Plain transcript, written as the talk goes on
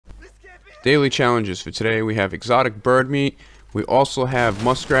Daily challenges for today, we have exotic bird meat. We also have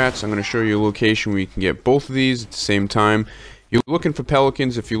muskrats. I'm going to show you a location where you can get both of these at the same time. You're looking for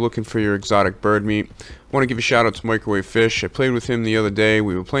pelicans if you're looking for your exotic bird meat. I want to give a shout out to Microwave Fish. I played with him the other day.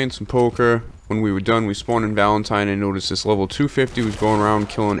 We were playing some poker. When we were done, we spawned in Valentine and noticed this level 250 was going around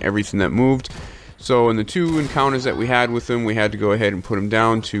killing everything that moved. So in the two encounters that we had with him, we had to go ahead and put him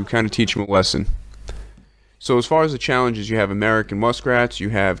down to kind of teach him a lesson. So as far as the challenges, you have American muskrats, you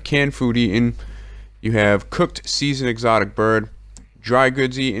have canned food eaten, you have cooked seasoned exotic bird, dry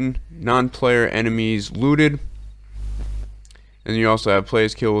goods eaten, non-player enemies looted, and you also have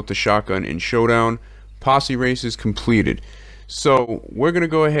players killed with the shotgun in showdown, posse races completed. So we're going to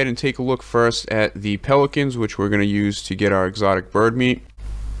go ahead and take a look first at the pelicans, which we're going to use to get our exotic bird meat.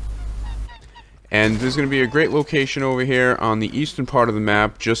 And there's going to be a great location over here on the eastern part of the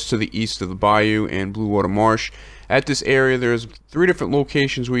map, just to the east of the bayou and Blue Water Marsh. At this area, there's 3 different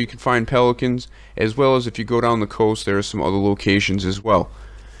locations where you can find pelicans, as well as if you go down the coast, there are some other locations as well.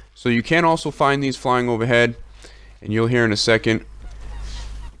 So you can also find these flying overhead, and you'll hear in a second.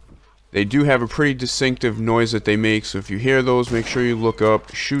 They do have a pretty distinctive noise that they make, so if you hear those, make sure you look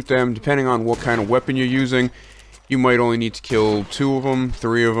up, shoot them. Depending on what kind of weapon you're using, you might only need to kill 2 of them,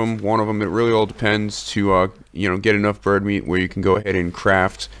 3 of them, 1 of them. It really all depends to get enough bird meat where you can go ahead and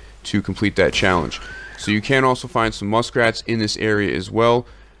craft to complete that challenge. So you can also find some muskrats in this area as well,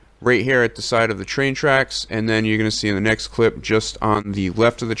 right here at the side of the train tracks. And then you're going to see in the next clip, just on the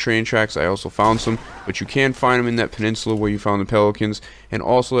left of the train tracks, I also found some. But you can find them in that peninsula where you found the pelicans, and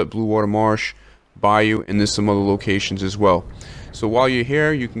also at Blue Water Marsh, Bayou, and there's some other locations as well. So while you're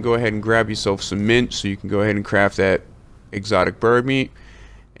here, you can go ahead and grab yourself some mint, so you can go ahead and craft that exotic bird meat.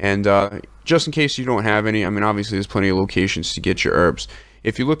 And just in case you don't have any, I mean, obviously there's plenty of locations to get your herbs.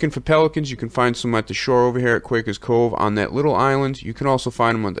 If you're looking for pelicans, you can find some at the shore over here at Quaker's Cove on that little island. You can also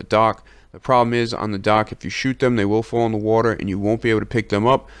find them on the dock. The problem is, on the dock, if you shoot them, they will fall in the water and you won't be able to pick them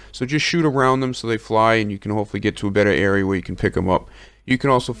up. So just shoot around them so they fly, and you can hopefully get to a better area where you can pick them up. You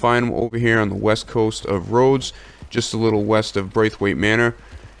can also find them over here on the west coast of Rhodes, just a little west of Braithwaite Manor.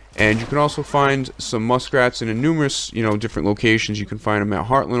 And you can also find some muskrats in numerous, different locations. You can find them at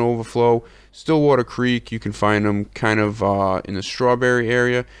Heartland Overflow, Stillwater Creek. You can find them kind of in the Strawberry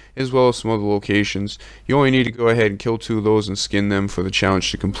area, as well as some other locations. You only need to go ahead and kill 2 of those and skin them for the challenge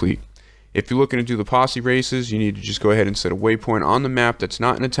to complete. If you're looking to do the posse races, you need to just go ahead and set a waypoint on the map that's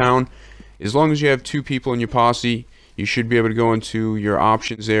not in a town. As long as you have 2 people in your posse, you should be able to go into your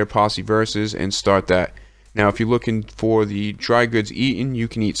options there, posse versus, and start that. Now, if you're looking for the dry goods eaten, you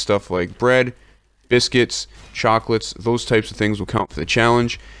can eat stuff like bread, biscuits, chocolates. Those types of things will count for the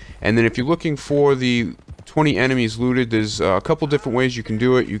challenge. And then if you're looking for the 20 enemies looted, there's a couple different ways you can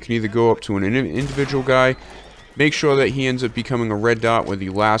do it. You can either go up to an individual guy, make sure that he ends up becoming a red dot where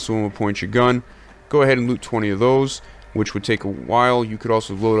you lasso him or point your gun. Go ahead and loot 20 of those, which would take a while. You could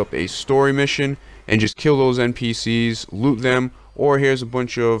also load up a story mission and just kill those NPCs, loot them. Or here's a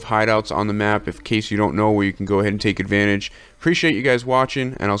bunch of hideouts on the map in case you don't know, where you can go ahead and take advantage. Appreciate you guys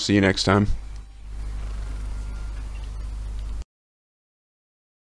watching, and I'll see you next time.